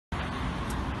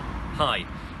Hi,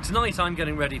 tonight I'm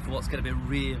getting ready for what's going to be a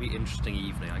really interesting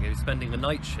evening. I'm going to be spending a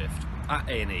night shift at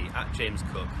A&E at James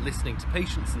Cook, listening to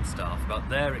patients and staff about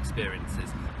their experiences,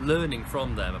 learning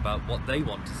from them about what they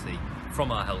want to see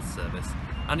from our health service,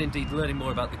 and indeed learning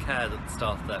more about the care that the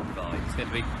staff there provide. It's going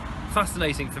to be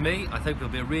fascinating for me. I hope it'll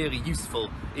be a really useful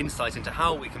insight into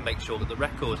how we can make sure that the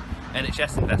record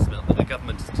NHS investment that the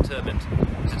government is determined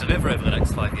to deliver over the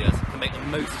next 5 years can make the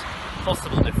most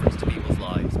possible difference to people's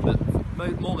lives. But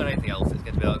more than anything else, it's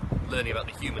going to be about learning about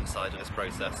the human side of this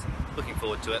process. Looking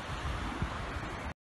forward to it.